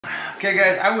Okay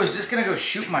guys, I was just gonna go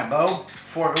shoot my bow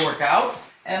before it worked out,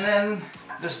 and then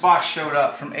this box showed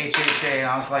up from HHA, and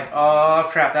I was like, oh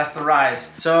crap, that's the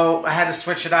Rise. So I had to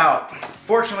switch it out.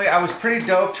 Fortunately, I was pretty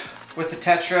doped with the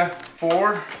Tetra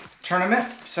 4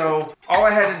 tournament, so all I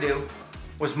had to do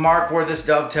was mark where this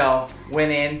dovetail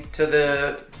went in to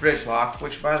the bridge lock,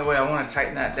 which by the way, I wanna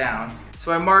tighten that down.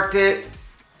 So I marked it.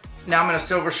 Now I'm gonna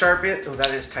silver sharp it. Oh, that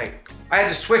is tight. I had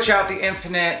to switch out the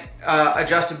infinite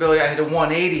adjustability. I had to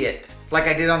 180 it like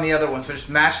I did on the other one. So I just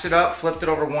matched it up, flipped it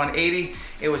over 180.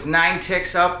 It was 9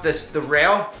 ticks up the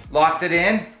rail, locked it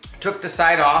in, took the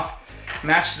side off,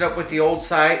 matched it up with the old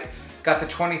side, got the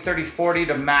 20, 30, 40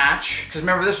 to match. Because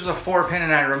remember, this was a 4-pin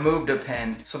and I removed a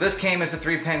pin. So this came as a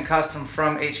 3-pin custom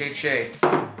from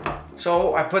HHA.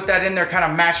 So I put that in there, kind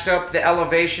of matched up the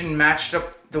elevation, matched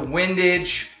up the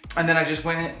windage, and then I just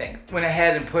went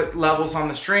ahead and put levels on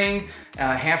the string,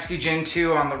 Hamsky Gen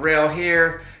 2 on the rail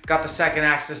here, got the second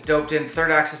axis doped in,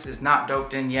 third axis is not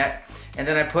doped in yet, and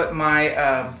then I put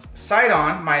my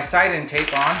side end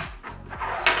tape on,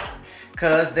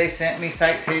 because they sent me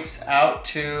sight tapes out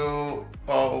to,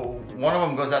 oh, one of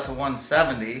them goes out to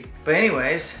 170. But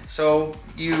anyways, so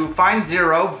you find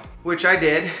 0, which I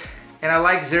did, and I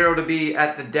like 0 to be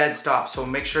at the dead stop, so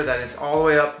make sure that it's all the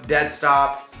way up, dead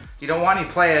stop. You don't want any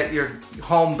play at your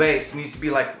home base. It needs to be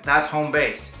like, that's home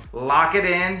base. Lock it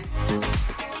in.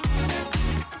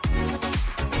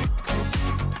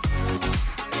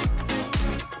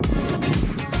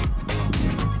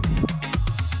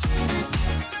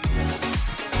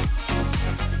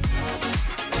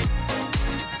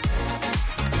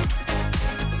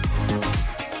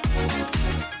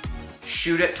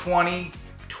 Shoot at 20.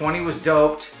 20 was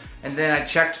doped. And then I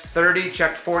checked 30,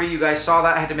 checked 40. You guys saw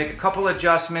that. I had to make a couple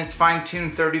adjustments, fine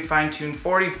tune 30, fine tune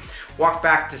 40, walk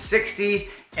back to 60,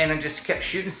 and I just kept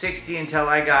shooting 60 until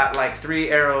I got like 3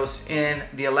 arrows in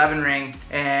the 11 ring.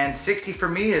 And 60 for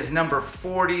me is number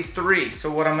 43.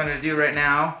 So what I'm gonna do right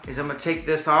now is I'm gonna take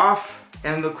this off.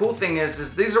 And the cool thing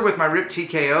is these are with my RIP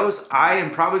TKOs. I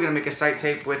am probably gonna make a sight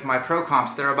tape with my Pro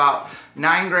Comps. They're about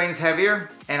 9 grains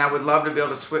heavier, and I would love to be able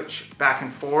to switch back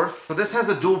and forth. So this has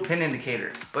a dual pin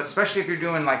indicator, but especially if you're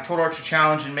doing like Total Archery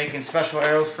Challenge and making special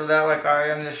arrows for that like I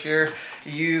am this year,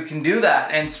 you can do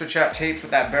that and switch out tapes with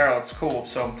that barrel. It's cool.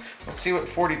 So let's see what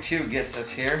 42 gets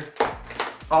us here.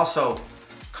 Also,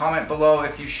 comment below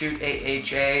if you shoot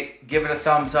AHA, give it a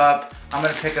thumbs up. I'm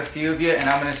gonna pick a few of you and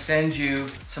I'm gonna send you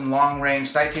some long range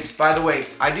sight tapes. By the way,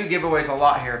 I do giveaways a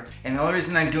lot here, and the only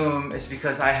reason I do them is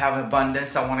because I have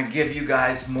abundance. I wanna give you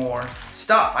guys more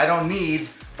stuff. I don't need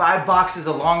 5 boxes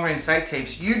of long range sight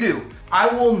tapes. You do. I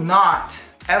will not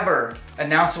ever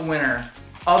announce a winner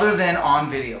other than on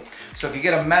video. So if you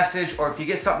get a message or if you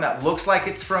get something that looks like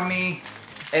it's from me,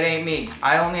 it ain't me.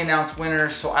 I only announce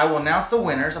winners, so I will announce the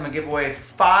winners. I'm gonna give away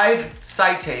 5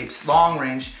 sight tapes, long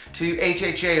range, to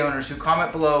HHA owners who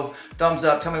comment below, thumbs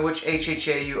up, tell me which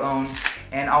HHA you own,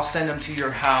 and I'll send them to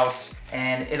your house,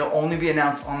 and it'll only be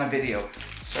announced on the video.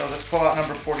 So let's pull out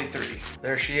number 43.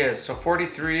 There she is. So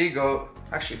 42.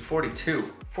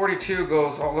 42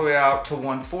 goes all the way out to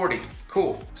 140.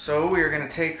 Cool. So we are gonna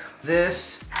take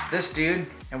this dude,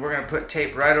 and we're gonna put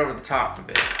tape right over the top of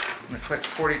it. I'm gonna click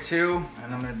 42,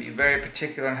 and I'm gonna be very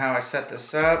particular on how I set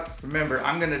this up. Remember,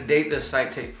 I'm gonna date this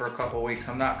sight tape for a couple weeks.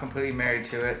 I'm not completely married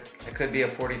to it. It could be a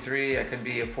 43, it could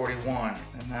be a 41,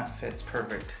 and that fits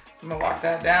perfect. I'm gonna lock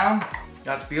that down.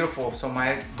 That's beautiful. So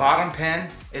my bottom pin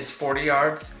is 40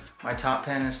 yards. My top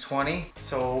pin is 20.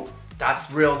 So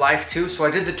that's real life too. So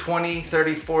I did the 20,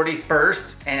 30, 40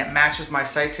 first, and it matches my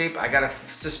sight tape. I got a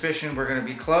suspicion we're gonna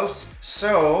be close.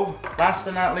 So last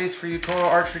but not least, for you Total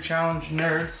Archery Challenge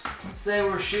nerds, let's say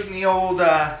we're shooting the old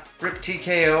RIP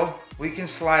TKO. We can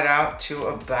slide out to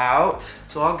about,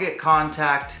 so I'll get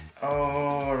contact,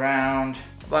 around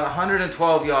about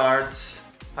 112 yards.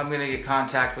 I'm gonna get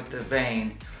contact with the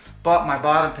vein, but my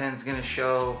bottom pin is gonna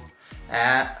show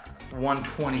at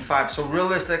 125. So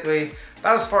realistically,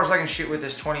 about as far as I can shoot with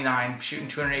this 29, shooting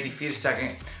 280 feet a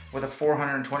second with a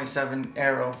 427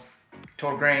 arrow.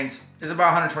 Total grains is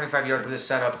about 125 yards with this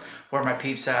setup, where my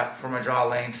peep's at, for my draw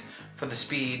length, for the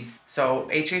speed. So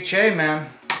HHA, man.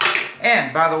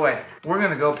 And by the way, we're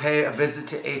gonna go pay a visit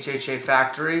to HHA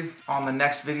Factory. On the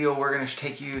next video, we're gonna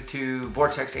take you to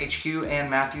Vortex HQ and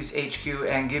Matthews HQ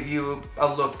and give you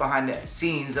a look behind the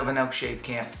scenes of an ElkShape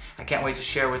camp. I can't wait to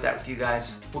share that with you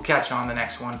guys. We'll catch you on the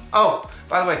next one. Oh,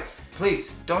 by the way,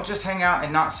 please don't just hang out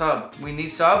and not sub. We need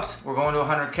subs. We're going to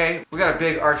 100K. We got a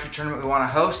big archery tournament we want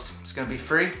to host. It's gonna be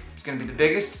free. It's gonna be the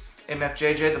biggest.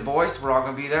 MFJJ, the boys, we're all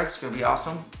gonna be there. It's gonna be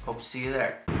awesome. Hope to see you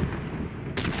there.